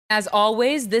As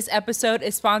always, this episode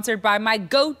is sponsored by my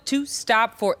go-to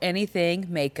stop for anything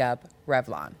makeup,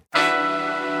 Revlon.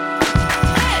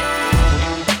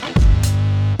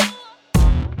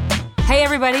 Hey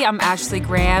everybody, I'm Ashley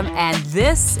Graham, and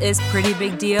this is Pretty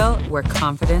Big Deal, where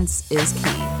confidence is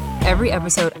key. Every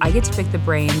episode, I get to pick the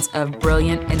brains of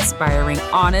brilliant, inspiring,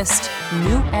 honest,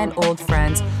 new and old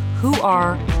friends who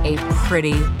are a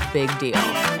pretty big deal.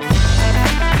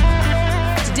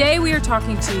 Today, we are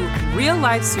talking to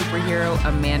real-life superhero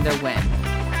Amanda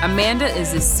Nguyen. Amanda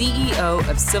is the CEO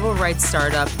of civil rights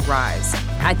startup Rise.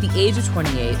 At the age of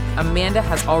 28, Amanda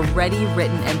has already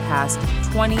written and passed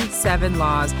 27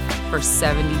 laws for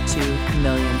 72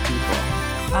 million people.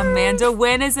 Amanda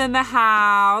Nguyen is in the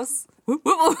house.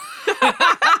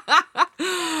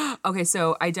 Okay,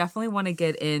 so I definitely want to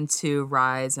get into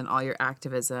Rise and all your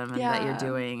activism and that you're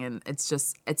doing. And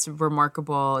it's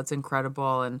remarkable, it's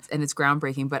incredible, and it's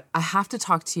groundbreaking. But I have to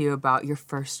talk to you about your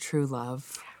first true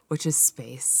love, which is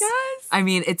space. Yes. I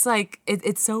mean, it's like,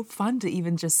 it's so fun to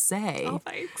even just say. Oh,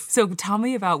 thanks. So tell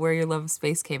me about where your love of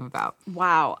space came about.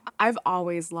 Wow. I've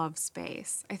always loved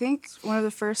space. I think one of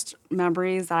the first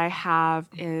memories that I have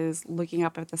is looking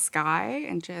up at the sky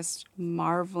and just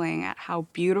marveling at how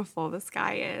beautiful the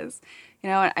sky is. You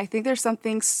know, and I think there's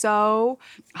something so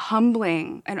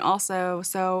humbling and also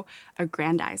so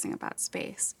aggrandizing about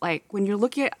space. Like when you're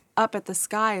looking up at the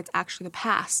sky, it's actually the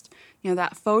past. You know,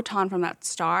 that photon from that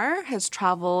star has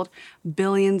traveled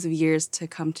billions of years to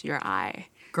come to your eye.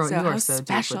 Girl, so you are so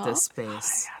special. deep with this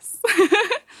space. Oh,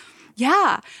 yes.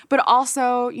 Yeah, but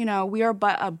also, you know, we are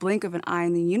but a blink of an eye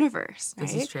in the universe, right?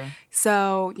 This is true.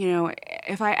 So, you know,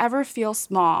 if I ever feel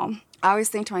small, I always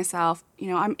think to myself, you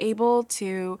know, I'm able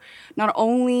to not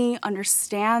only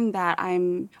understand that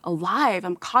I'm alive,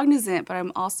 I'm cognizant, but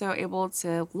I'm also able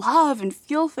to love and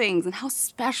feel things. And how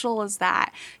special is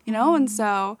that? You know, and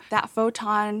so that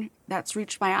photon that's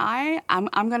reached my eye,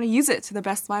 I'm going to use it to the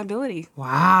best of my ability.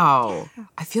 Wow.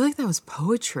 I feel like that was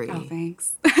poetry. Oh,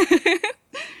 thanks.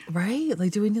 Right?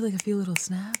 Like, do we need like a few little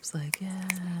snaps? Like,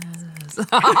 yes.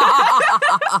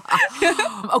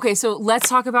 Okay, so let's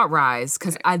talk about Rise,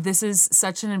 because this is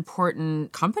such an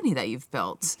important company that you've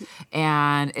built.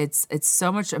 And it's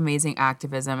so much amazing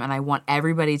activism, and I want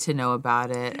everybody to know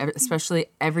about it, especially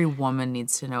every woman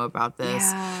needs to know about this,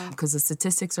 because the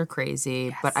statistics are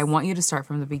crazy. Yes. But I want you to start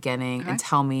from the beginning and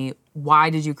tell me, why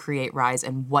did you create Rise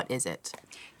and what is it?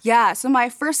 Yeah, so my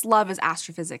first love is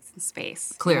astrophysics and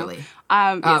space. Clearly. Yes,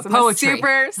 I'm poetry.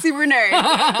 a super nerd.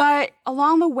 But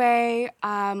along the way,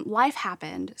 life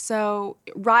happened. So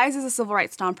Rise is a civil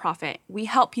rights nonprofit. We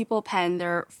help people pen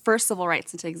their first civil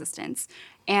rights into existence.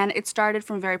 And it started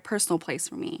from a very personal place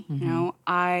for me. Mm-hmm. You know,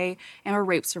 I am a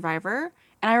rape survivor.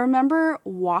 And I remember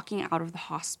walking out of the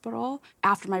hospital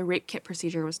after my rape kit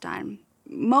procedure was done.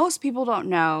 Most people don't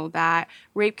know that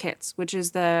rape kits, which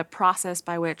is the process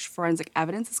by which forensic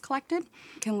evidence is collected,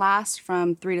 can last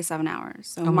from 3 to 7 hours.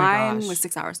 So mine was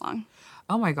 6 hours long.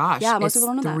 Oh my gosh. Yeah, most people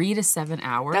don't know that. 3 to 7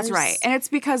 hours? That's right. And it's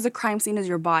because the crime scene is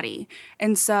your body.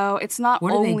 And so it's not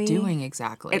What only... are they doing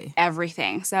exactly? It's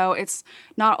everything. So it's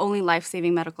not only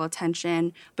life-saving medical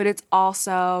attention, but it's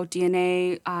also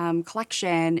DNA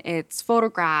collection, it's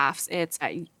photographs, it's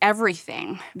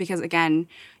everything. Because again,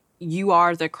 you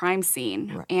are the crime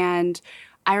scene. Right. And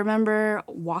I remember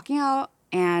walking out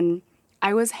and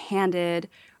I was handed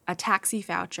a taxi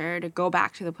voucher to go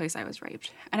back to the place I was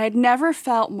raped. And I'd never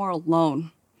felt more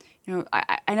alone. You know,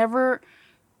 I never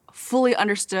fully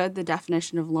understood the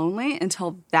definition of lonely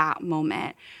until that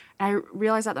moment. And I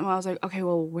realized at that moment, I was like, okay,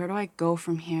 well, where do I go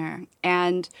from here?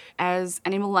 And as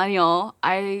any millennial,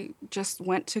 I just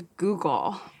went to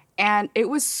Google. And it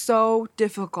was so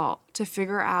difficult to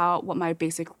figure out what my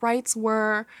basic rights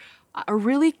were. A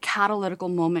really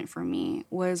catalytical moment for me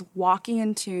was walking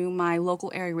into my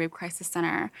local area rape crisis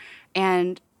center,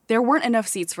 and there weren't enough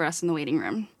seats for us in the waiting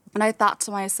room. And I thought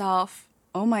to myself,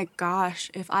 oh my gosh,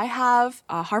 if I have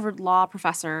a Harvard law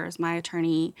professor as my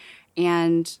attorney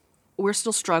and we're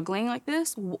still struggling like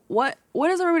this, what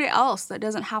is everybody else that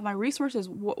doesn't have my resources?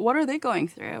 What are they going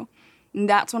through? And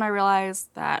that's when I realized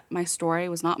that my story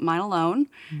was not mine alone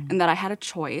and that I had a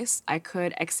choice. I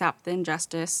could accept the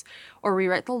injustice or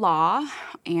rewrite the law.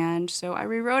 And so I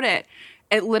rewrote it.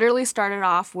 It literally started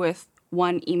off with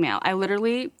one email. I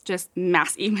literally just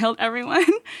mass emailed everyone.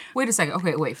 Wait a second.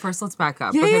 Okay, wait. First, let's back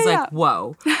up. Yeah.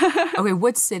 Whoa. Okay,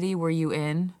 what city were you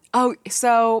in? Oh,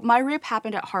 so my rape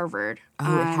happened at Harvard.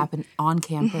 Oh, it happened on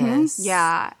campus.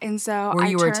 Yeah, and so Where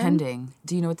you were attending.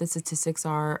 Do you know what the statistics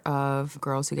are of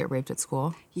girls who get raped at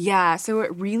school? Yeah, so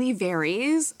it really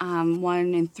varies.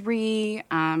 1 in 3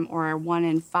 or 1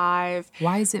 in 5.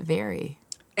 Why does it vary?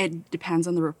 It depends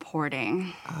on the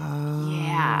reporting. Oh,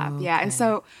 Yeah. okay. And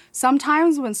so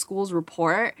sometimes when schools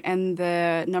report and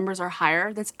the numbers are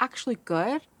higher, that's actually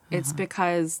good. It's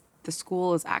because the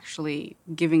school is actually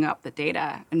giving up the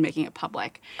data and making it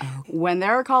public. When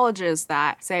there are colleges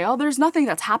that say, oh, there's nothing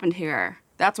that's happened here,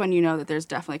 that's when you know that there's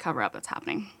definitely cover-up that's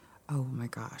happening. Oh my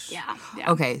gosh. Yeah.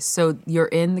 Okay, so you're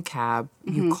in the cab.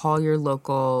 You call your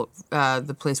local,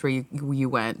 the place where you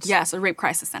went. Yes, a rape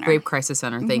crisis center. Rape Crisis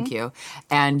Center, thank you.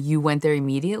 And you went there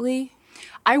immediately?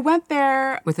 I went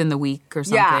there. Within the week or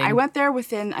something? Yeah, I went there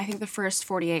within, I think, the first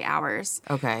 48 hours.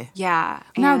 Okay. Yeah.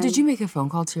 Now, and- did you make a phone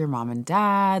call to your mom and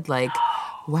dad? Like,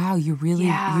 wow, you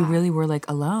really were like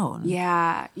alone.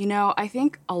 Yeah. I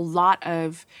think a lot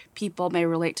of people may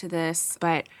relate to this,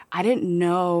 but I didn't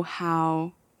know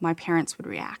how my parents would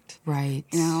react. Right.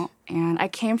 And I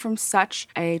came from such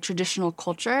a traditional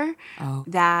culture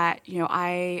that,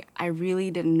 I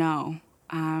really didn't know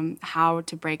how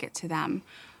to break it to them.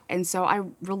 And so I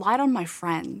relied on my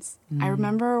friends. I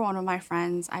remember one of my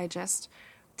friends, I just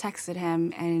texted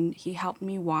him and he helped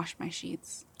me wash my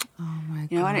sheets. Oh my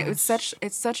gosh. And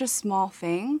it's such a small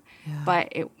thing, but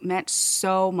it meant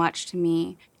so much to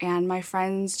me. And my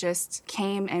friends just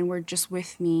came and were just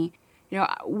with me.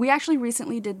 We actually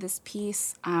recently did this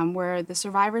piece where the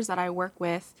survivors that I work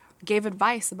with gave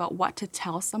advice about what to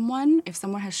tell someone if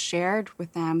someone has shared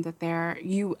with them that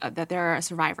they're a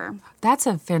survivor. That's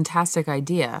a fantastic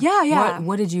idea. Yeah.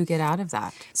 What did you get out of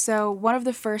that? So one of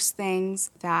the first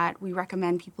things that we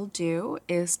recommend people do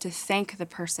is to thank the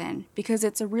person, because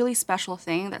it's a really special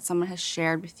thing that someone has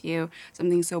shared with you,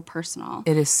 something so personal.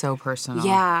 It is so personal.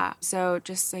 Yeah. So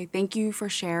just say, thank you for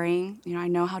sharing. I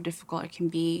know how difficult it can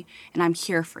be, and I'm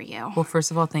here for you. Well, first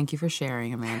of all, thank you for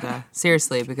sharing, Amanda.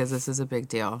 Seriously, because this is a big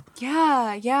deal.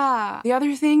 Yeah. The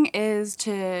other thing is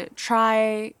to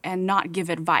try and not give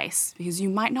advice, because you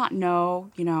might not know,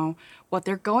 what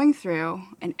they're going through,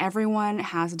 and everyone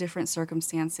has different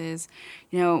circumstances.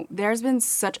 There's been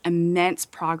such immense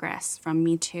progress from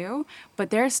Me Too, but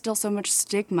there's still so much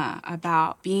stigma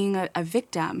about being a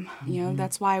victim.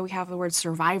 That's why we have the word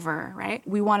survivor, right?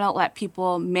 We want to let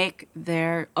people make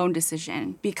their own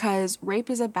decision, because rape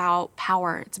is about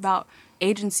power. It's about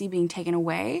agency being taken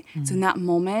away. So in that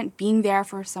moment, being there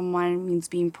for someone means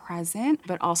being present,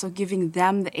 but also giving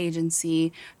them the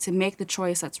agency to make the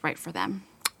choice that's right for them.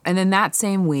 And then that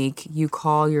same week, you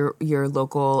call your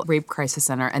local rape crisis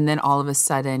center, and then all of a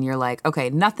sudden you're like,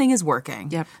 okay, nothing is working.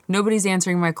 Yep. Nobody's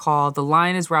answering my call. The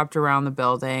line is wrapped around the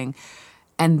building.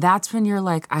 And that's when you're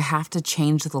like, I have to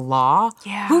change the law?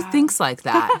 Yeah. Who thinks like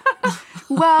that?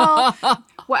 Well,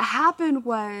 what happened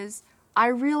was I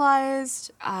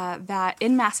realized that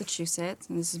in Massachusetts,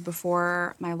 and this is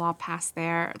before my law passed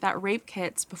there, that rape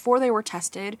kits, before they were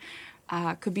tested,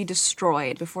 could be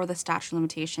destroyed before the statute of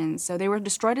limitations. So they were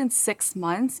destroyed in 6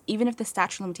 months, even if the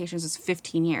statute of limitations was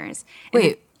 15 years.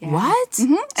 Wait, what?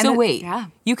 So wait, yeah.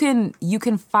 you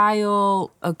can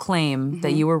file a claim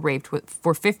that you were raped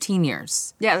for 15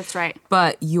 years. Yeah, that's right.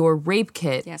 But your rape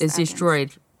kit Yes, is evidence.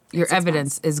 destroyed. Your 6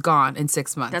 evidence is gone in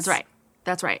 6 months.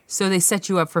 That's right. So they set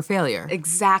you up for failure.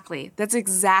 Exactly. That's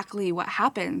exactly what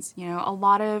happens. A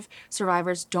lot of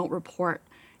survivors don't report.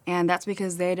 And that's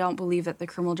because they don't believe that the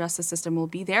criminal justice system will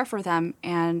be there for them.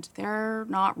 And they're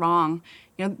not wrong.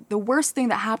 The worst thing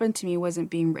that happened to me wasn't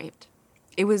being raped.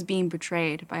 It was being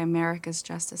betrayed by America's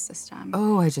justice system.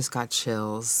 Oh, I just got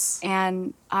chills.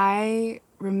 And I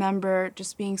remember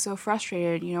just being so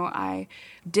frustrated. I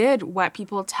did what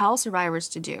people tell survivors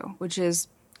to do, which is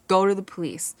go to the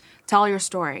police, tell your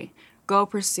story, go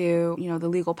pursue, the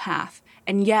legal path.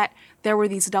 And yet there were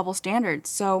these double standards.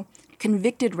 So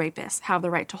convicted rapists have the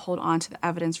right to hold on to the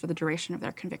evidence for the duration of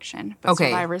their conviction, but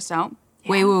survivors don't.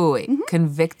 Yeah. Wait.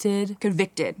 Convicted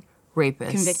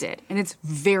rapists. Convicted. And it's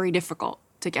very difficult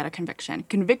to get a conviction.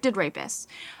 Convicted rapists.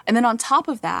 And then on top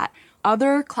of that,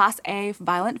 other Class A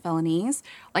violent felonies,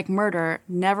 like murder,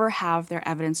 never have their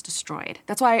evidence destroyed.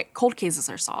 That's why cold cases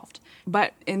are solved.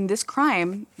 But in this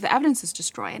crime, the evidence is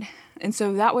destroyed. And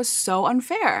so that was so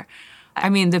unfair. I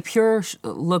mean, the pure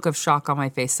look of shock on my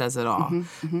face says it all,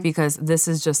 because this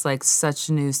is just like such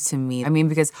news to me. I mean,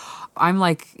 because I'm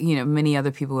like, many other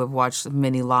people who have watched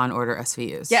many Law and Order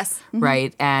SVUs. Yes.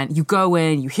 Right? And you go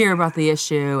in, you hear about the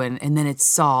issue, and then it's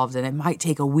solved, and it might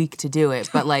take a week to do it.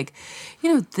 But like,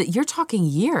 you're talking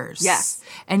years. Yes.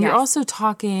 And you're also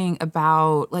talking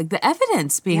about like the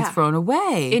evidence being thrown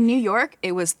away. In New York,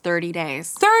 it was 30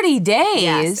 days. 30 days?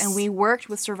 Yes. And we worked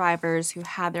with survivors who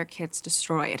had their kits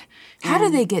destroyed. How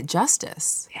do they get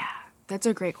justice? Yeah, that's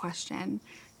a great question.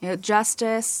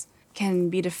 Justice can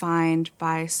be defined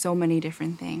by so many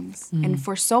different things. And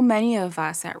for so many of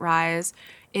us at Rise,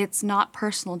 it's not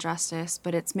personal justice,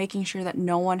 but it's making sure that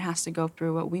no one has to go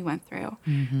through what we went through.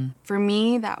 For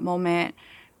me, that moment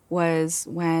was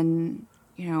when,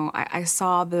 I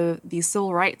saw these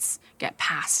civil rights get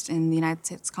passed in the United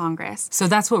States Congress. So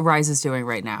that's what Rise is doing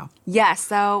right now. Yes.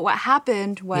 So what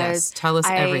happened was Yes, tell us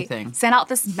everything. Sent out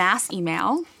this mass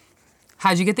email.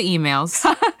 How'd you get the emails?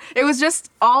 It was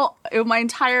just my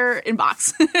entire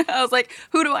inbox. I was like,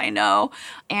 who do I know?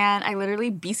 And I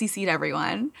literally BCC'd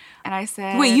everyone. And I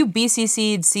said... Wait, you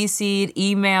BCC'd, CC'd,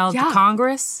 emailed the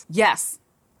Congress? Yes.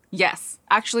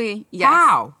 Actually, yes.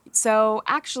 How? So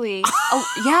actually,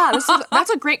 that's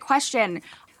a great question.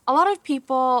 A lot of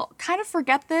people kind of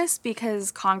forget this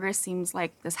because Congress seems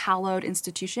like this hallowed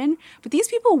institution, but these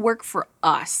people work for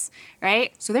us,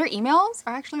 right? So their emails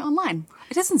are actually online.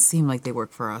 It doesn't seem like they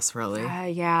work for us, really.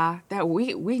 That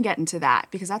we can get into that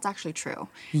because that's actually true.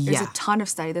 There's a ton of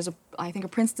study. There's I think a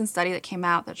Princeton study that came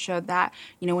out that showed that,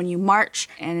 when you march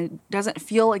and it doesn't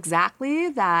feel exactly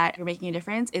that you're making a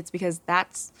difference, it's because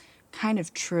that's kind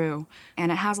of true.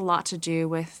 And it has a lot to do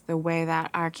with the way that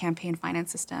our campaign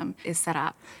finance system is set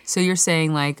up. So you're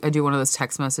saying, like, I do one of those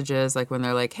text messages, like when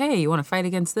they're like, hey, you want to fight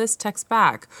against this? Text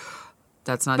back.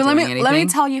 That's not doing anything. Let me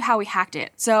tell you how we hacked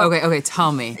it. So Okay,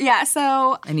 tell me. Yeah,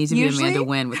 so I need to be Amanda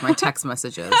Wynn with my text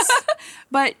messages.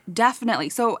 But definitely.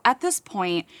 So at this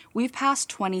point, we've passed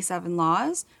 27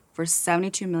 laws for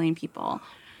 72 million people.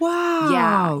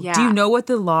 Wow. Yeah. Do you know what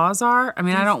the laws are? I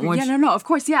mean, I don't want you... No, of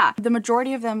course, yeah. The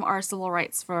majority of them are civil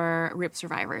rights for rape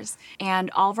survivors. And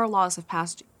all of our laws have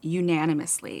passed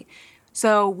unanimously.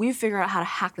 So we've figured out how to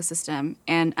hack the system,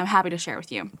 and I'm happy to share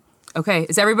with you. Okay.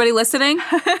 Is everybody listening?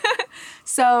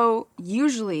 So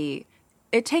usually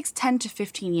it takes 10 to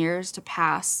 15 years to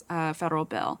pass a federal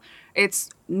bill. It's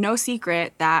no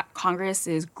secret that Congress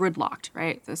is gridlocked,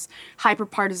 right? This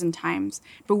hyper-partisan times.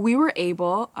 But we were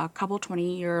able, a couple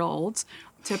 20-year-olds,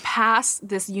 to pass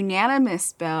this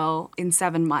unanimous bill in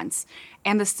 7 months.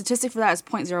 And the statistic for that is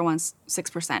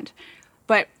 0.016%.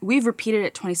 But we've repeated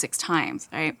it 26 times,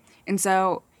 right? And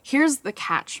so here's the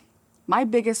catch. My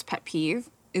biggest pet peeve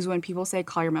is when people say,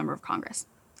 call your member of Congress.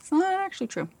 It's not actually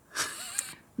true.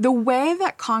 The way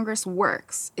that Congress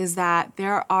works is that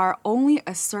there are only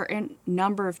a certain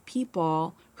number of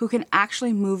people who can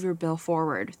actually move your bill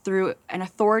forward through an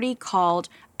authority called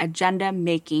agenda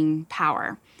making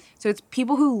power. So it's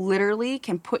people who literally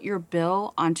can put your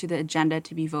bill onto the agenda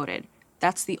to be voted.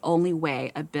 That's the only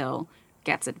way a bill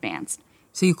gets advanced.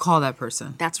 So you call that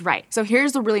person. That's right. So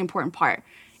here's the really important part.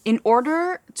 In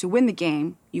order to win the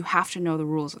game, you have to know the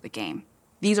rules of the game.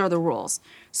 These are the rules.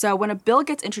 So when a bill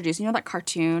gets introduced, you know that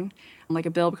cartoon, like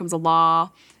a bill becomes a law?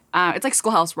 It's like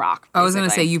Schoolhouse Rock, basically. I was going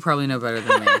to say, you probably know better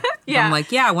than me. Yeah. I'm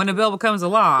like, when a bill becomes a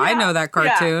law. I know that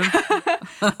cartoon.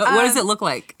 What does it look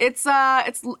like? It's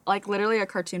like literally a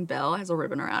cartoon bill. It has a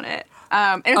ribbon around it.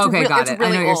 And it's got it.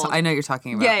 Really old. I know what you're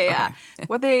talking about. Yeah. Okay.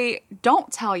 What they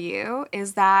don't tell you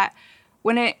is that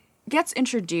when it gets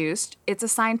introduced, it's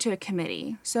assigned to a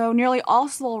committee. So nearly all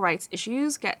civil rights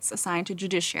issues gets assigned to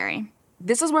judiciary.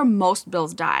 This is where most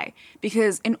bills die,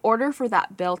 because in order for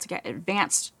that bill to get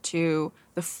advanced to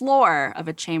the floor of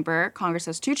a chamber, Congress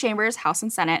has 2 chambers, House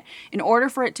and Senate. In order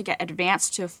for it to get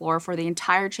advanced to the floor for the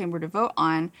entire chamber to vote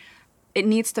on, it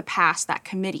needs to pass that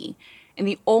committee. And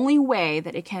the only way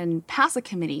that it can pass a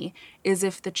committee is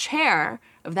if the chair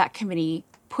of that committee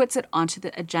puts it onto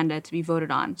the agenda to be voted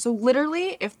on. So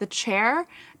literally, if the chair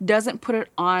doesn't put it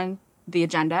on the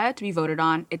agenda to be voted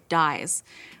on, it dies.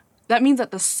 That means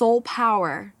that the sole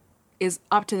power is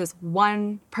up to this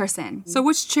one person. So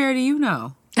which chair do you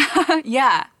know?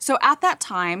 Yeah. So at that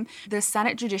time, the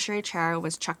Senate Judiciary Chair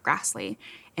was Chuck Grassley.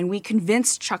 And we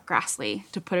convinced Chuck Grassley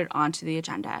to put it onto the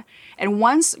agenda. And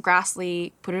once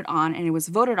Grassley put it on and it was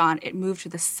voted on, it moved to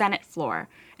the Senate floor.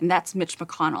 And that's Mitch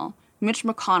McConnell. Mitch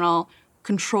McConnell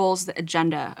controls the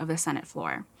agenda of the Senate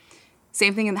floor.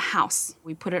 Same thing in the House.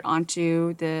 We put it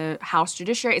onto the House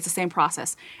Judiciary. It's the same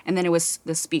process. And then it was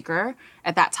the Speaker.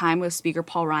 At that time was Speaker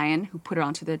Paul Ryan who put it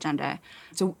onto the agenda.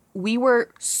 So we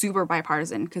were super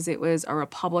bipartisan because it was a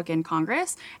Republican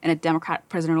Congress and a Democrat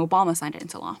President Obama signed it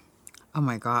into law. Oh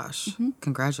my gosh. Mm-hmm.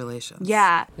 Congratulations.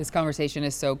 Yeah. This conversation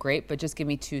is so great, but just give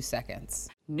me 2 seconds.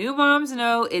 New moms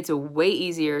know it's way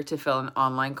easier to fill an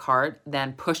online cart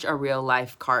than push a real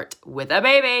life cart with a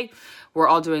baby. We're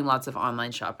all doing lots of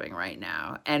online shopping right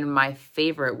now, and my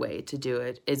favorite way to do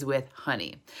it is with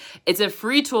Honey. It's a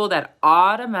free tool that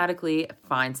automatically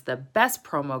finds the best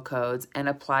promo codes and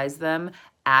applies them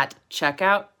at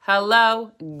checkout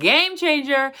Hello, game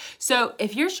changer. So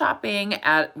if you're shopping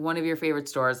at one of your favorite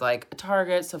stores like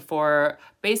Target, Sephora,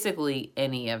 basically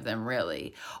any of them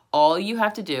really, all you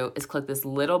have to do is click this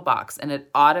little box and it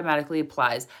automatically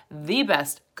applies the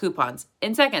best coupons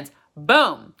in seconds.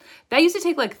 Boom. That used to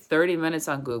take like 30 minutes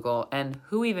on Google, and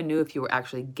who even knew if you were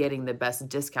actually getting the best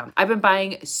discount? I've been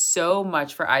buying so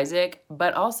much for Isaac,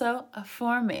 but also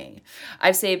for me.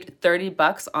 I've saved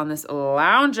 $30 on this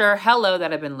lounger Hello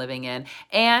that I've been living in,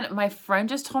 and my friend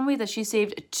just told me that she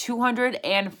saved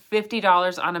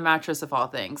 $250 on a mattress of all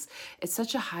things. It's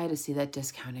such a high to see that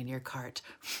discount in your cart.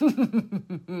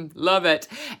 Love it.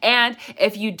 And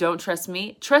if you don't trust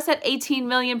me, trust that 18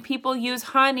 million people use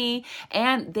Honey,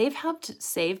 and they've helped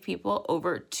save people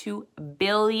over $2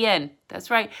 billion.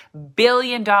 That's right, $1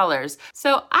 billion.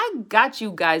 So I got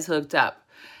you guys hooked up.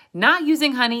 Not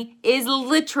using Honey is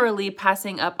literally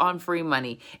passing up on free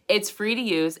money. It's free to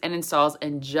use and installs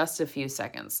in just a few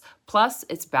seconds. Plus,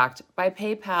 it's backed by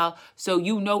PayPal, so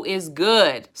you know it's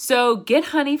good. So get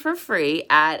Honey for free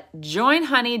at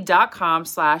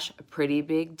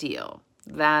joinhoney.com/prettybigdeal.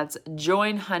 That's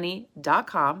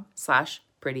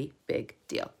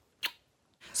joinhoney.com/prettybigdeal.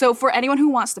 So for anyone who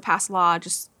wants to pass a law,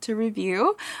 just to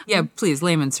review. Yeah, please,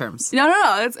 layman's terms.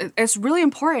 No. It's really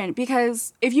important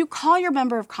because if you call your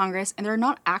member of Congress and they're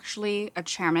not actually a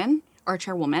chairman or a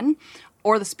chairwoman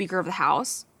or the Speaker of the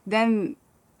House, then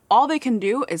all they can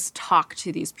do is talk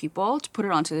to these people to put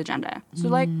it onto the agenda. So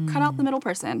cut out the middle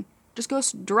person. Just go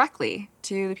directly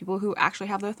to the people who actually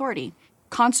have the authority.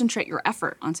 Concentrate your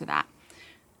effort onto that.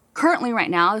 Currently, right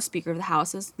now, the Speaker of the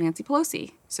House is Nancy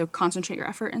Pelosi. So concentrate your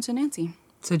effort into Nancy.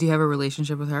 So do you have a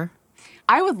relationship with her?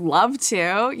 I would love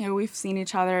to. We've seen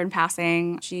each other in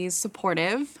passing. She's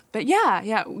supportive. But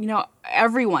yeah,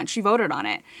 everyone, she voted on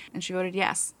it. And she voted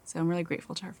yes. So I'm really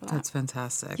grateful to her for that. That's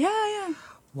fantastic. Yeah.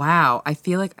 Wow. I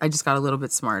feel like I just got a little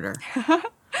bit smarter.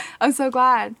 I'm so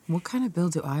glad. What kind of bill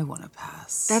do I want to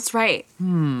pass? That's right.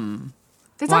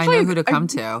 That's I know who to come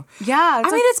to. Yeah.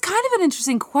 It's kind of an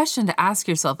interesting question to ask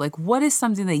yourself. Like, what is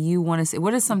something that you want to see?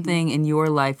 What is something in your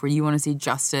life where you want to see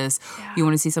justice? Yeah. You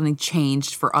want to see something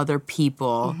changed for other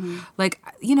people? Maybe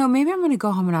I'm going to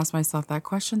go home and ask myself that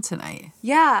question tonight.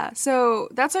 Yeah. So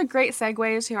that's a great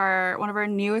segue to one of our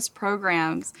newest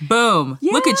programs. Boom.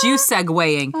 Yeah. Look at you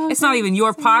segueing. It's not even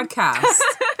your podcast.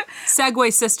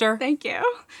 Segue, sister. Thank you.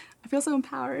 I feel so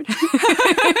empowered.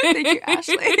 Thank you,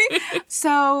 Ashley.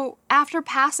 So after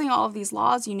passing all of these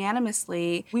laws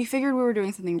unanimously, we figured we were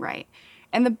doing something right.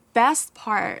 And the best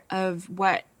part of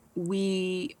what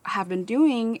we have been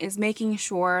doing is making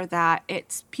sure that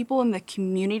it's people in the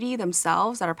community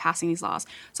themselves that are passing these laws.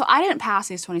 So I didn't pass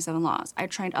these 27 laws. I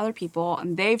trained other people,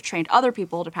 and they've trained other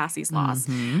people to pass these laws.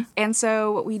 And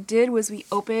so what we did was we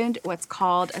opened what's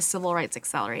called a Civil Rights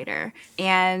Accelerator.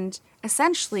 And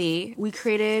essentially, we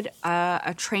created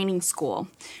a training school.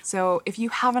 So if you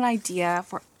have an idea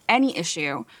for any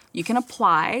issue, you can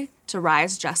apply to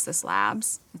Rise Justice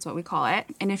Labs. That's what we call it.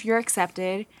 And if you're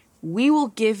accepted, we will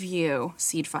give you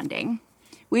seed funding.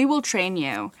 We will train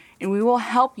you, and we will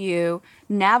help you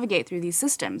navigate through these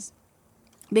systems.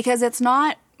 Because it's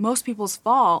not most people's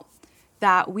fault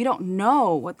that we don't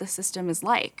know what the system is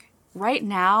like. Right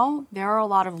now, there are a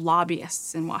lot of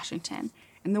lobbyists in Washington.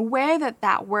 And the way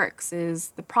that works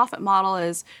is the profit model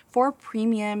is for a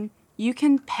premium, you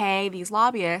can pay these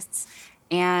lobbyists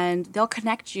and they'll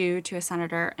connect you to a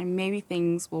senator and maybe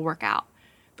things will work out.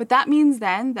 But that means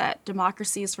then that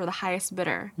democracy is for the highest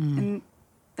bidder. And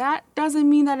that doesn't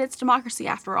mean that it's democracy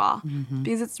after all,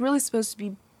 because it's really supposed to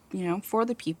be, for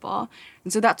the people.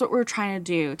 And so that's what we're trying to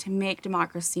do, to make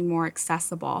democracy more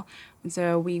accessible. And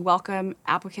so we welcome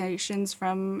applications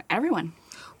from everyone.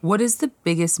 What is the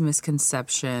biggest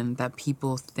misconception that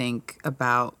people think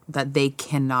about that they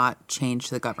cannot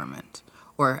change the government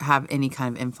or have any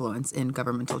kind of influence in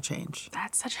governmental change?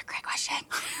 That's such a great question.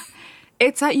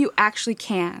 It's that you actually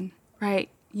can, right?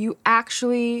 You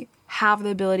actually have the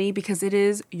ability because it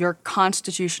is your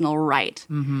constitutional right.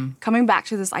 Coming back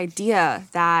to this idea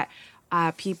that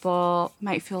people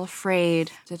might feel afraid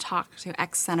to talk to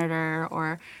ex-senator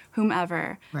or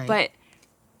whomever. Right. But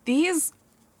these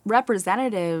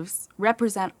representatives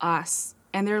represent us,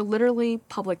 and they're literally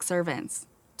public servants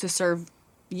to serve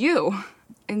you.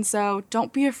 And so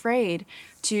don't be afraid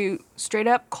to straight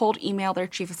up cold email their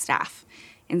chief of staff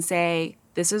and say,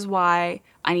 this is why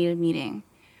I need a meeting.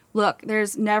 Look,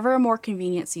 there's never a more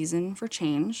convenient season for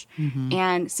change.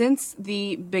 And since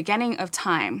the beginning of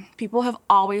time, people have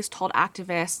always told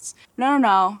activists,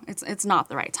 no, it's not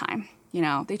the right time.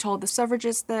 They told the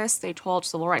suffragists this, they told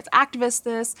civil rights activists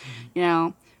this,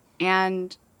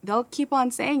 and they'll keep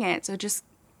on saying it. So just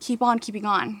keep on keeping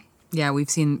on. Yeah, we've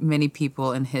seen many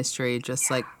people in history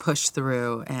just like push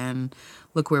through, and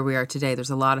look where we are today. There's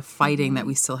a lot of fighting that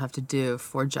we still have to do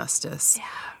for justice. Yeah.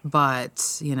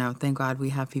 But, you know, thank God we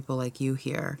have people like you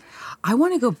here. I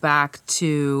want to go back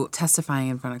to testifying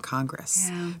in front of Congress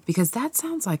because that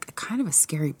sounds like kind of a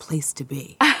scary place to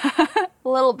be. A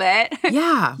little bit.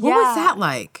 Yeah. What was that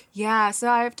like? Yeah, so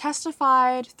I've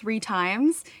testified 3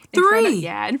 times. In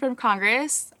front of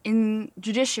Congress. In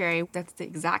judiciary, that's the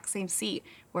exact same seat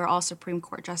where all Supreme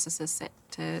Court justices sit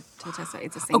to testify.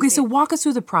 It's the same Okay, seat. so walk us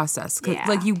through the process. Yeah.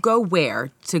 Like, you go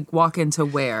where to walk into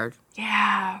where?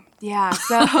 Yeah.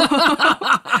 So,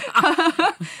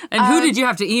 and who did you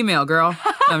have to email, girl?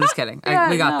 No, I'm just kidding.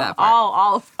 We got that part.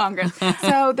 All of Congress.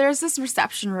 So there's this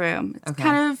reception room. It's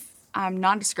kind of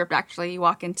nondescript, actually. You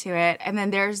walk into it, and then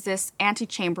there's this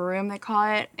antechamber room, they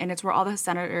call it, and it's where all the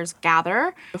senators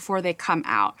gather before they come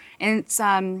out. And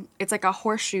it's like a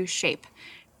horseshoe shape,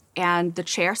 and the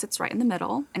chair sits right in the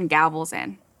middle and gavels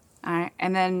in. All right,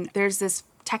 and then there's this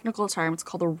technical term. It's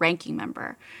called a ranking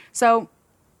member. So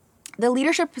the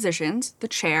leadership positions, the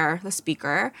chair, the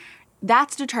speaker,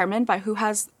 that's determined by who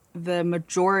has the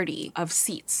majority of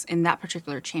seats in that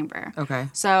particular chamber. Okay.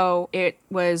 So it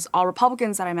was all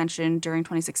Republicans that I mentioned during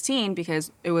 2016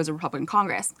 because it was a Republican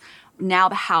Congress. Now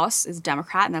the House is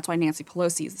Democrat, and that's why Nancy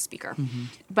Pelosi is the speaker. Mm-hmm.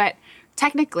 But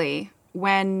technically,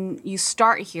 when you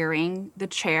start hearing the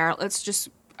chair, let's just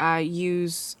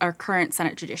use our current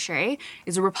Senate judiciary,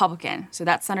 is a Republican. So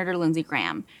that's Senator Lindsey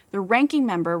Graham. The ranking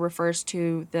member refers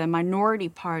to the minority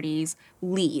party's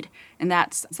lead, and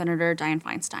that's Senator Dianne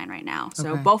Feinstein right now.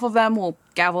 So both of them will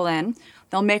gavel in.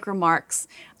 They'll make remarks.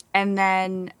 And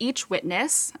then each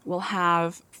witness will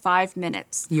have 5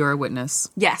 minutes. You're a witness.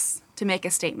 Yes, to make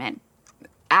a statement.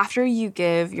 After you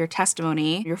give your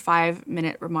testimony, your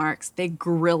 5-minute remarks, they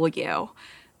grill you.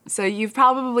 So you've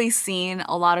probably seen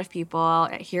a lot of people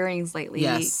at hearings lately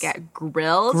get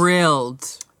grilled.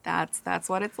 Grilled. That's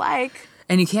what it's like.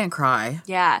 And you can't cry.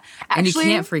 Yeah. Actually, and you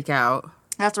can't freak out.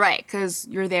 That's right, because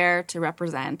you're there to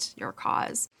represent your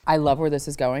cause. I love where this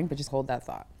is going, but just hold that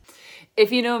thought.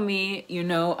 If you know me, you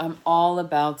know I'm all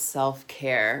about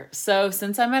self-care. So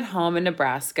since I'm at home in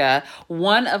Nebraska,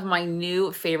 one of my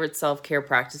new favorite self-care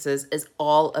practices is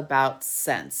all about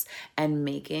scents and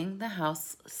making the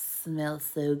house smells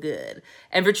so good.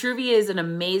 And Vitruvier is an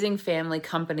amazing family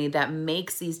company that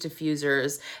makes these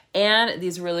diffusers and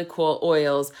these really cool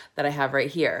oils that I have right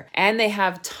here. And they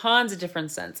have tons of different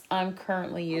scents. I'm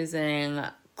currently using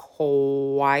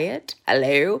Quiet.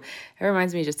 Hello. It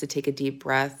reminds me just to take a deep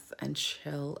breath and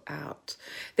chill out.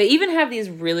 They even have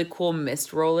these really cool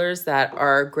mist rollers that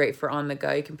are great for on the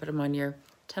go. You can put them on your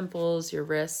temples, your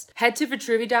wrists. Head to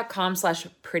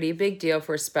Vitruvier.com/prettybigdeal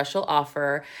for a special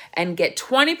offer and get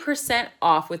 20%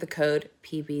 off with the code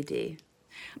PBD.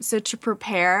 So to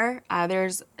prepare,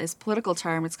 there's this political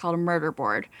term. It's called a murder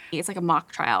board. It's like a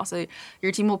mock trial. So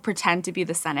your team will pretend to be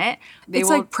the Senate. It's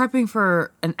like prepping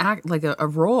for an act, like a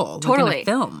role, totally, like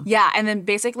in a film. Yeah, and then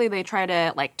basically they try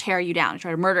to like tear you down,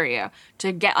 try to murder you,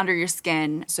 to get under your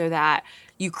skin so that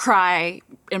you cry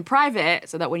in private,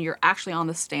 so that when you're actually on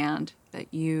the stand,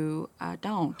 that you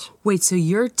don't. Wait, so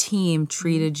your team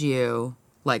treated you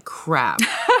like crap?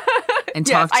 And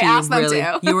yes, talked to I you asked them really.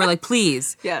 to. You were like,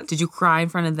 please. Yes. Did you cry in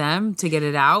front of them to get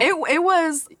it out? It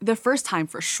was the first time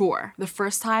for sure. The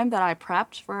first time that I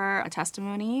prepped for a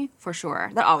testimony, for sure.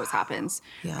 That always happens.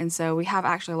 Yeah. And so we have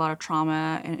actually a lot of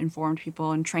trauma and informed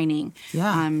people in training you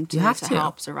have to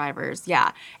help survivors.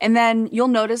 Yeah. And then you'll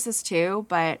notice this too,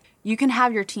 but you can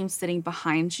have your team sitting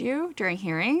behind you during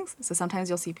hearings. So sometimes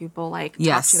you'll see people like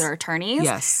talk to their attorneys.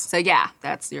 Yes. So yeah,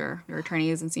 that's your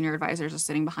attorneys and senior advisors are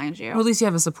sitting behind you. Well, at least you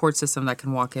have a support system that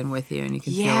can walk in with you and you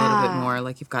can feel a little bit more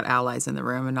like you've got allies in the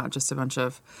room and not just a bunch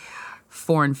of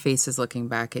foreign faces looking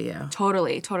back at you.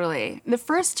 Totally, totally. The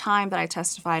first time that I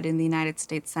testified in the United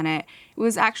States Senate, it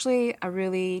was actually a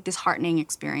really disheartening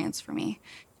experience for me.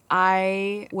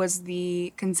 I was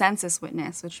the consensus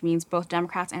witness, which means both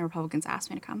Democrats and Republicans asked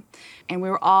me to come. And we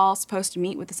were all supposed to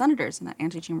meet with the senators in that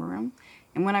antechamber room.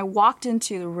 And when I walked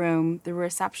into the room, the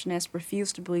receptionist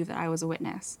refused to believe that I was a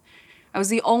witness. I was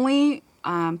the only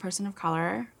person of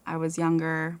color. I was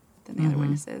younger than the other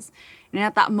witnesses. And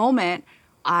at that moment,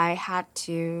 I had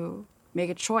to make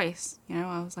a choice. You know,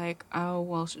 I was like, oh,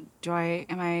 well,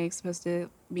 am I supposed to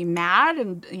be mad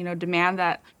and, demand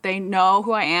that they know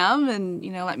who I am and,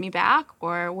 let me back?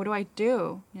 Or what do I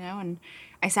do? And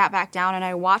I sat back down and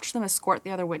I watched them escort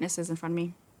the other witnesses in front of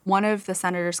me. One of the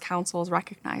senator's counsels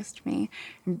recognized me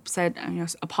and said,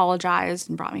 apologized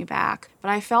and brought me back. But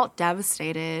I felt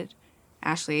devastated,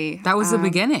 Ashley. That was the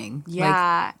beginning.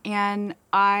 Yeah. And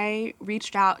I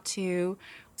reached out to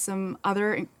some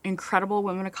other incredible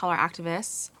women of color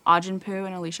activists, Ajin Poo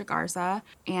and Alicia Garza,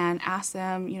 and asked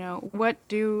them, what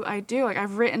do I do? Like,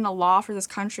 I've written a law for this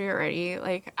country already.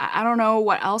 Like, I don't know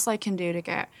what else I can do to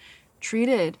get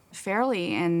treated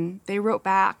fairly. And they wrote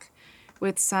back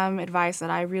with some advice that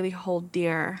I really hold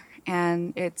dear.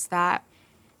 And it's that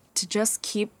to just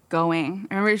keep going.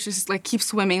 I remember it's just like keep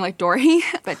swimming like Dory,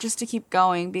 but just to keep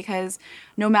going, because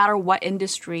no matter what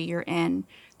industry you're in,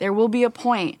 there will be a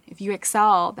point, if you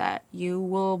excel, that you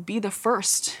will be the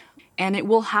first. And it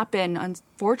will happen,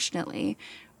 unfortunately.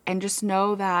 And just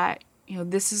know that,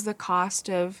 this is the cost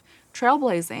of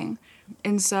trailblazing.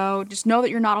 And so just know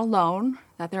that you're not alone,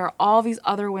 that there are all these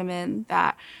other women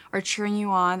that are cheering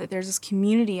you on, that there's this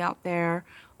community out there,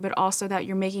 but also that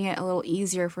you're making it a little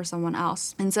easier for someone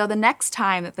else. And so the next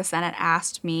time that the Senate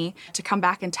asked me to come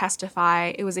back and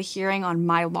testify, it was a hearing on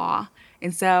my law.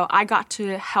 And so I got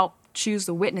to help choose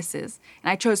the witnesses. And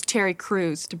I chose Terry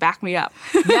Crews to back me up.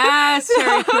 Yes,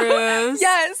 Terry Crews.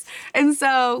 Yes. And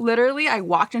so literally I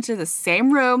walked into the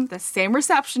same room, the same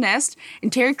receptionist,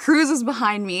 and Terry Crews was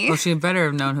behind me. Well, she better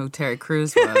have known who Terry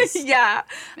Crews was. Yeah.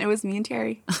 It was me and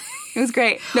Terry. It was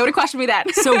great. Nobody questioned me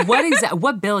then. So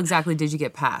what bill exactly did you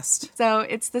get passed? So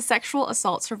it's the Sexual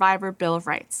Assault Survivor Bill of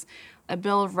Rights. A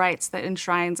Bill of Rights that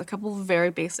enshrines a couple of very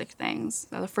basic things.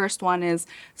 So the first one is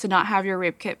to not have your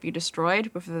rape kit be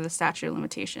destroyed before the statute of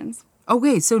limitations.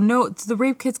 Okay, so the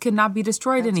rape kits cannot be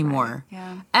destroyed That's anymore. Right.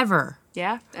 Yeah. Ever.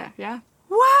 Yeah.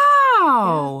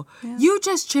 Wow. Yeah. You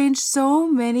just changed so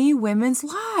many women's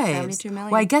lives. 72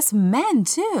 million. Well, I guess men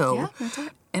too. Yeah, that's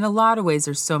right. In a lot of ways,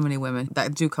 there's so many women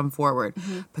that do come forward,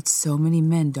 but so many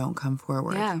men don't come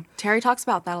forward. Yeah. Terry talks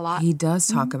about that a lot. He does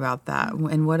talk about that,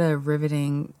 and what a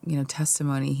riveting,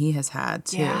 testimony he has had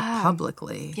too,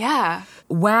 publicly. Yeah.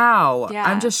 Wow. Yeah.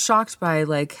 I'm just shocked by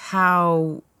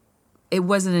how it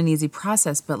wasn't an easy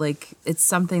process, but it's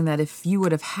something that if you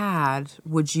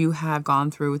would you have gone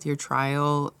through with your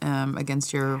trial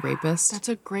against your rapist? That's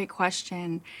a great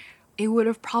question. It would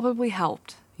have probably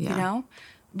helped,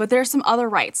 But there are some other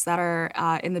rights that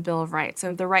are in the Bill of Rights.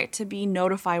 So the right to be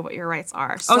notified what your rights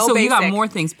are. So basic. you got more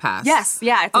things passed. Yes,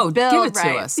 yeah. It's a Bill give of it to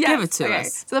Rights. us. Yes. Give it to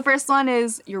us. So the first one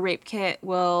is your rape kit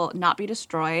will not be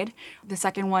destroyed. The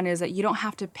second one is that you don't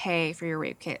have to pay for your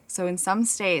rape kit. So in some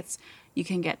states, you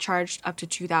can get charged up to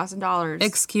 $2,000.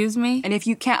 Excuse me? And if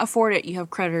you can't afford it, you have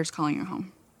creditors calling your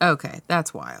home. Okay,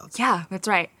 that's wild. Yeah, that's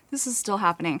right. This is still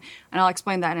happening. And I'll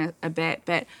explain that in a bit.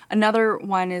 But another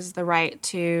one is the right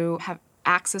to have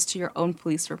access to your own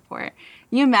police report.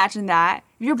 Can you imagine that?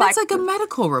 That's like a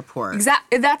medical report.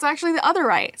 Exactly. That's actually the other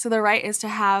right. So the right is to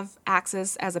have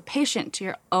access as a patient to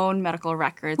your own medical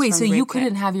records. Wait, so you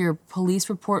couldn't have your police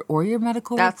report or your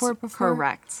medical report before? That's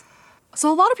correct.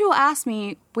 So a lot of people ask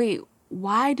me, wait,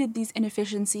 why did these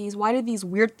inefficiencies, why did these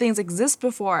weird things exist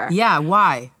before? Yeah,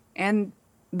 why? And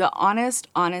the honest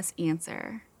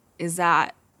answer is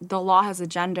that the law has a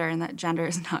gender and that gender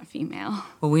is not female.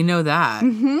 Well, we know that.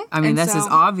 Mm-hmm. I mean, this is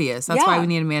obvious. That's why we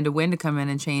need Amanda Wynn to come in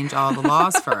and change all the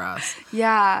laws for us.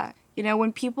 Yeah.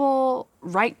 When people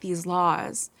write these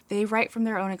laws, they write from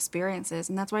their own experiences.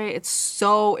 And that's why it's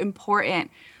so important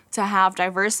to have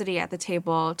diversity at the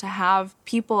table, to have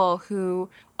people who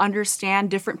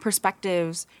understand different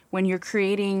perspectives when you're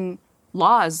creating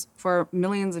laws for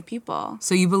millions of people.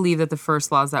 So you believe that the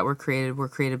first laws that were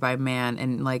created by a man,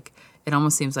 and it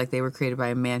almost seems like they were created by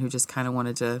a man who just kind of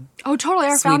wanted to totally.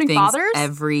 Our founding fathers?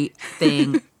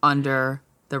 Everything under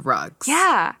the rugs.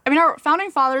 Yeah. I mean, our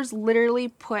founding fathers literally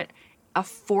put a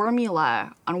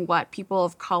formula on what people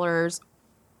of color's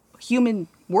human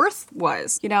worth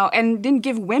was, and didn't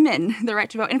give women the right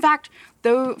to vote. In fact,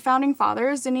 the founding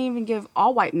fathers didn't even give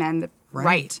all white men the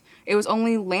right. It was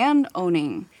only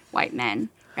land-owning white men,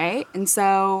 right? And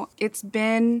so it's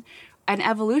been an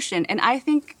evolution. And I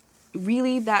think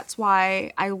really that's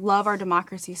why I love our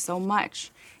democracy so much.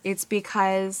 It's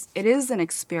because it is an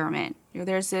experiment.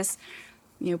 There's this,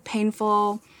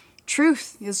 painful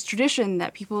truth, this tradition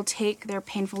that people take their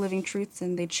painful living truths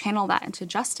and they channel that into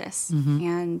justice. Mm-hmm.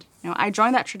 And, I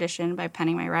joined that tradition by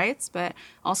penning my rights, but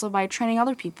also by training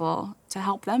other people to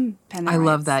help them pen their rights. I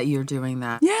love that you're doing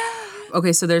that. Yeah.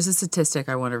 Okay, so there's a statistic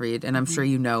I want to read, and I'm sure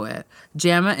you know it.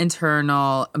 JAMA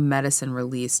Internal Medicine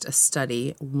released a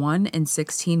study. 1 in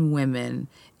 16 women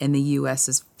in the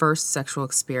U.S.'s first sexual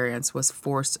experience was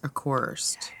forced or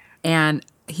coerced. And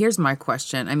here's my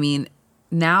question. I mean,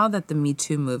 now that the Me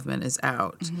Too movement is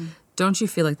out, don't you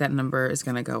feel like that number is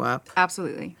going to go up?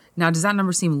 Absolutely. Now, does that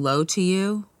number seem low to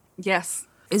you? Yes.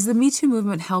 Is the Me Too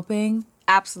movement helping?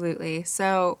 Absolutely.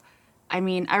 So I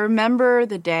mean, I remember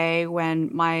the day when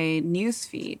my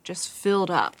newsfeed just filled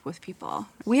up with people.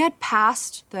 We had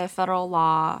passed the federal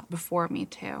law before Me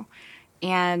Too.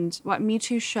 And what Me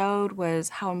Too showed was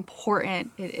how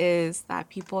important it is that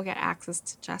people get access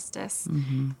to justice.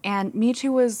 And Me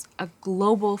Too was a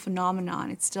global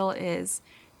phenomenon. It still is.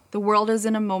 The world is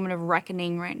in a moment of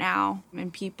reckoning right now,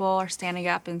 and people are standing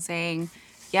up and saying,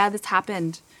 yeah, this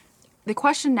happened. The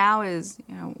question now is,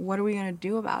 what are we going to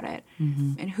do about it?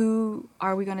 And who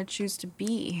are we going to choose to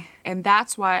be? And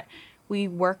that's what we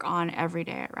work on every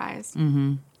day at Rise.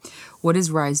 What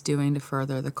is Rise doing to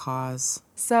further the cause?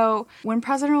 So when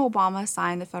President Obama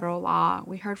signed the federal law,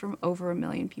 we heard from over 1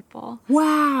 million people.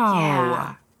 Wow.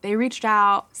 Yeah. They reached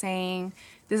out saying,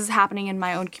 this is happening in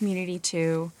my own community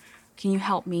too. Can you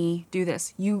help me do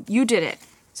this? You did it.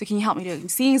 So can you help me do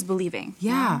it? Seeing is believing.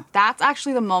 Yeah. That's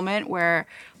actually the moment where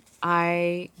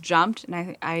I jumped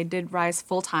and I did Rise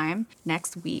full time.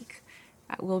 Next week,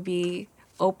 we'll be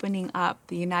opening up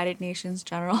the United Nations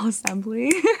General Assembly.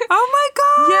 Oh my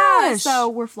gosh! Yeah, so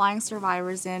we're flying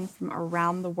survivors in from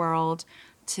around the world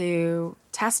to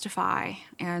testify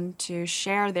and to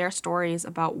share their stories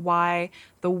about why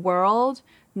the world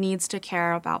needs to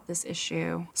care about this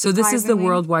issue. So this is the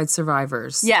worldwide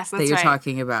survivors yes, that you're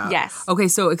talking about. Yes. Okay,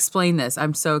 so explain this.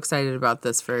 I'm so excited about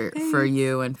this for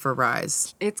you and for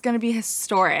Rise. It's going to be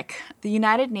historic. The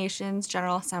United Nations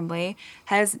General Assembly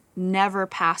has never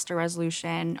passed a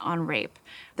resolution on rape.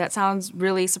 That sounds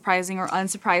really surprising or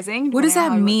unsurprising. What does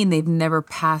that mean? They've never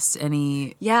passed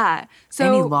any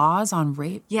any laws on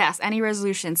rape? Yes, any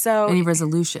resolution. So any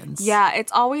resolutions? Yeah,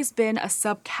 it's always been a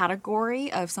subcategory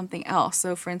of something else.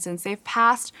 So for instance, they've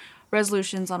passed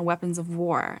resolutions on weapons of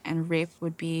war, and rape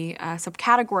would be a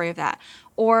subcategory of that.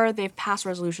 Or they've passed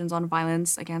resolutions on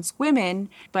violence against women,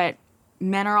 but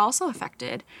men are also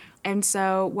affected. And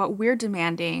so what we're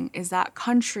demanding is that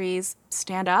countries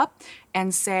stand up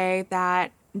and say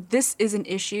that this is an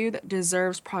issue that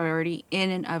deserves priority in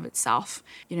and of itself.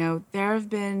 There have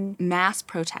been mass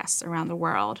protests around the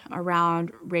world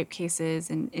around rape cases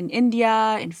in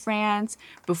India, in France,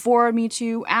 before Me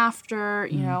Too, after,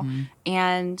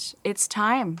 and it's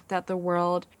time that the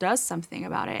world does something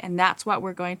about it. And that's what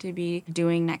we're going to be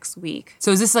doing next week.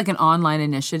 So is this like an online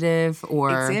initiative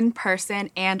or? It's in person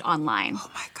and online.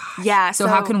 Oh my gosh. Yeah. So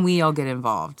how can we all get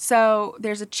involved? So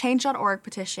there's a change.org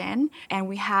petition, and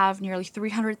we have nearly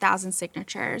 300,000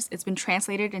 signatures. It's been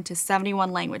translated into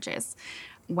 71 languages.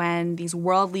 When these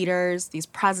world leaders, these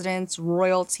presidents,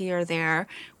 royalty are there,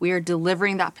 we are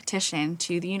delivering that petition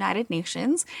to the United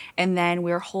Nations, and then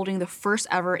we're holding the first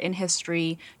ever in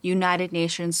history United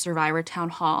Nations Survivor Town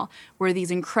Hall, where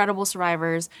these incredible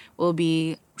survivors will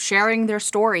be sharing their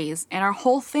stories. And our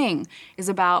whole thing is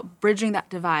about bridging that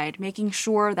divide, making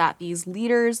sure that these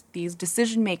leaders, these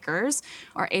decision makers,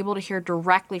 are able to hear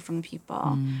directly from the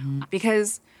people.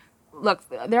 Because, look,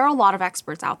 there are a lot of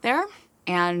experts out there,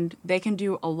 and they can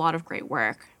do a lot of great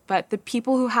work. But the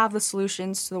people who have the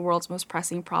solutions to the world's most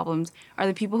pressing problems are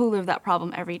the people who live that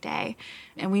problem every day.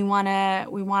 And we want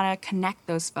to connect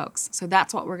those folks. So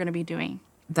that's what we're going to be doing.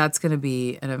 That's going to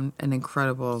be an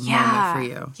incredible moment for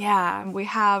you. Yeah. We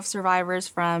have survivors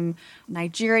from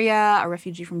Nigeria, a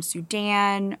refugee from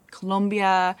Sudan,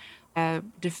 Colombia, a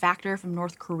defector from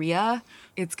North Korea.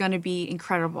 It's going to be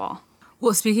incredible.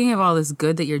 Well, speaking of all this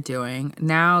good that you're doing,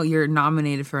 now you're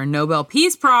nominated for a Nobel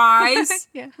Peace Prize.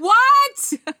 Yeah.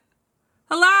 What?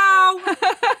 Hello?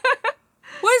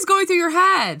 What is going through your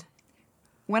head?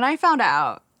 When I found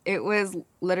out, it was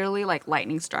literally like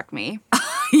lightning struck me.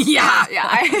 Yeah.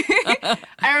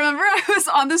 I remember I was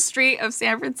on the street of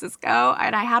San Francisco,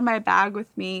 and I had my bag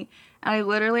with me, and I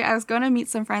was going to meet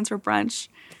some friends for brunch.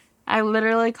 I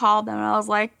literally called them, and I was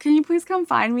like, can you please come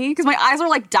find me? Because my eyes were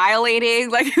like dilating.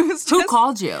 Like it was just... Who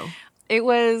called you? It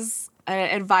was an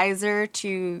advisor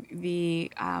to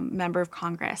the member of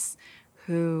Congress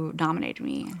who nominated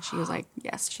me. And she was like,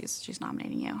 yes, she's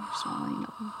nominating you. I just want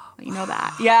to let you know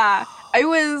that. Yeah.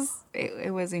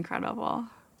 It was incredible.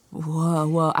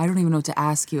 Whoa. I don't even know what to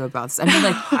ask you about this. I mean,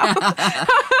 like...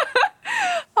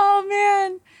 Oh,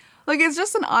 man. Look, it's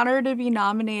just an honor to be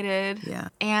nominated. Yeah.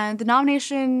 And the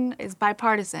nomination is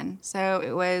bipartisan. So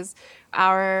it was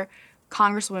our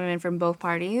congresswomen from both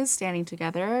parties standing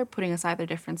together, putting aside their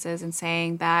differences and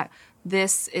saying that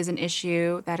this is an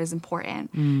issue that is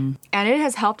important. And it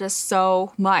has helped us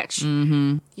so much.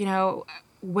 When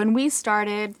we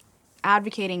started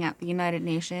advocating at the United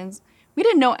Nations, we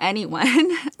didn't know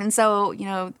anyone. And so,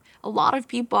 a lot of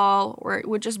people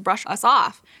would just brush us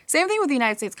off. Same thing with the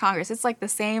United States Congress. It's like the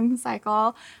same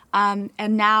cycle. And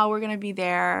now we're going to be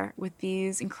there with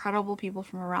these incredible people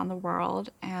from around the world,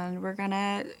 and we're going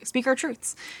to speak our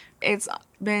truths. It's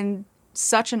been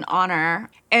such an honor.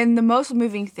 And the most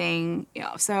moving thing,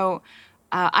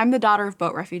 I'm the daughter of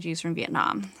boat refugees from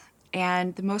Vietnam.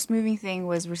 And the most moving thing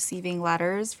was receiving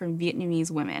letters from Vietnamese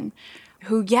women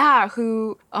who,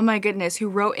 oh my goodness, who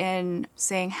wrote in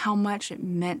saying how much it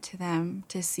meant to them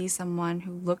to see someone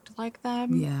who looked like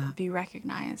them be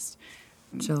recognized.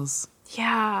 Chills.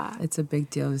 Yeah. It's a big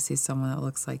deal to see someone that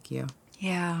looks like you.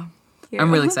 Yeah. I'm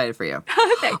really excited for you.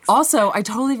 Thanks. Also, I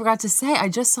totally forgot to say, I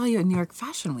just saw you at New York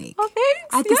Fashion Week. Oh,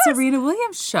 thanks. At the Serena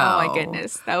Williams show. Oh, my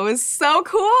goodness. That was so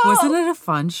cool. Wasn't it a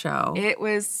fun show? It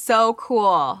was so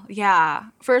cool. Yeah.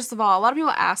 First of all, a lot of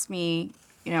people ask me,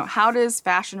 how does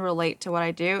fashion relate to what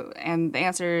I do? And the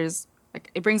answer is,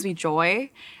 it brings me joy.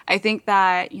 I think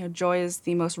that, joy is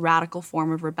the most radical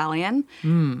form of rebellion.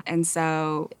 And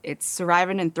so it's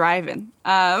surviving and thriving.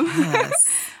 Yes.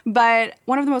 But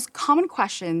one of the most common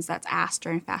questions that's asked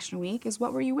during Fashion Week is,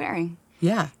 what were you wearing?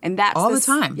 Yeah. And that's all the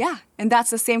time. Yeah. And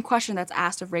that's the same question that's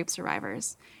asked of rape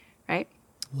survivors, right?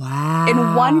 Wow.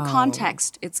 In one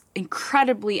context, it's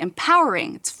incredibly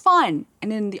empowering. It's fun.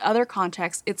 And in the other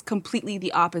context, it's completely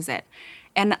the opposite.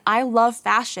 And I love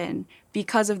fashion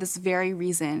because of this very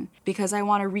reason, because I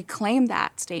want to reclaim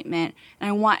that statement, and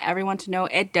I want everyone to know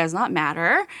it does not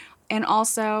matter, and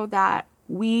also that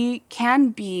we can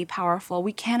be powerful,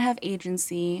 we can have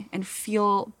agency and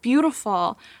feel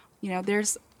beautiful.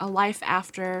 There's a life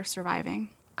after surviving.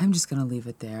 I'm just going to leave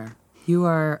it there. You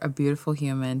are a beautiful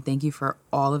human. Thank you for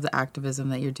all of the activism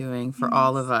that you're doing for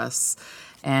all of us.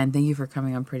 And thank you for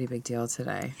coming on Pretty Big Deal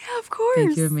today. Yeah, of course.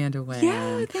 Thank you, Amanda Nguyen.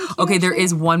 Yeah, thank you. Okay, there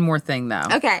is one more thing, though.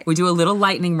 Okay. We do a little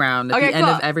lightning round at the end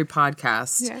cool. of every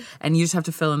podcast. Yeah. And you just have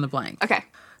to fill in the blank. Okay.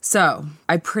 So,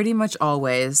 I pretty much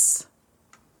always...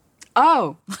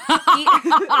 Oh.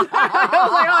 I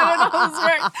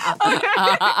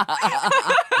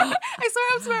swear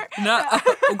I'm smart.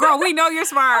 No, girl, we know you're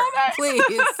smart. Okay. Please.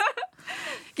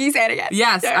 Can you say it again?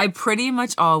 Yes, Sure. I pretty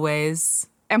much always...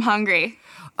 I'm hungry.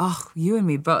 Oh, you and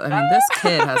me both. I mean, this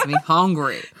kid has me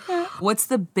hungry. What's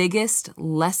the biggest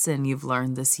lesson you've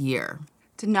learned this year?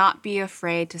 To not be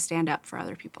afraid to stand up for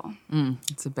other people.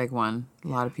 It's a big one. A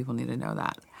lot of people need to know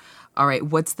that. All right,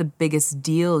 what's the biggest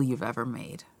deal you've ever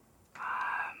made?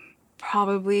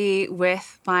 Probably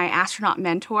with my astronaut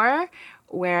mentor,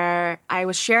 where I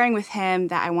was sharing with him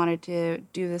that I wanted to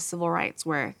do this civil rights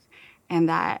work and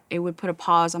that it would put a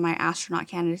pause on my astronaut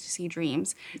candidacy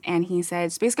dreams. And he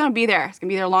said, space is going to be there. It's going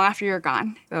to be there long after you're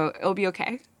gone. So it'll be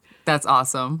okay. That's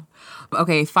awesome.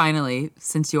 Okay, finally,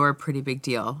 since you're a pretty big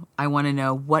deal, I want to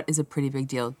know, what is a pretty big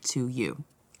deal to you?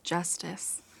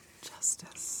 Justice.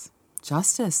 Justice.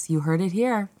 Justice. You heard it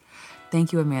here.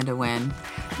 Thank you, Amanda Nguyen.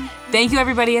 Thank you,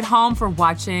 everybody at home, for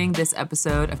watching this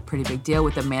episode of Pretty Big Deal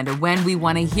with Amanda Nguyen. We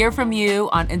want to hear from you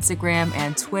on Instagram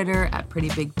and Twitter at Pretty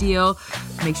Big Deal.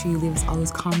 Make sure you leave us all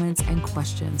those comments and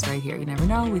questions right here. You never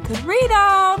know, we could read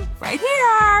them right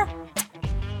here.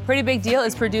 Pretty Big Deal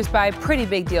is produced by Pretty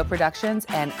Big Deal Productions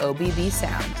and OBB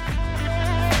Sound.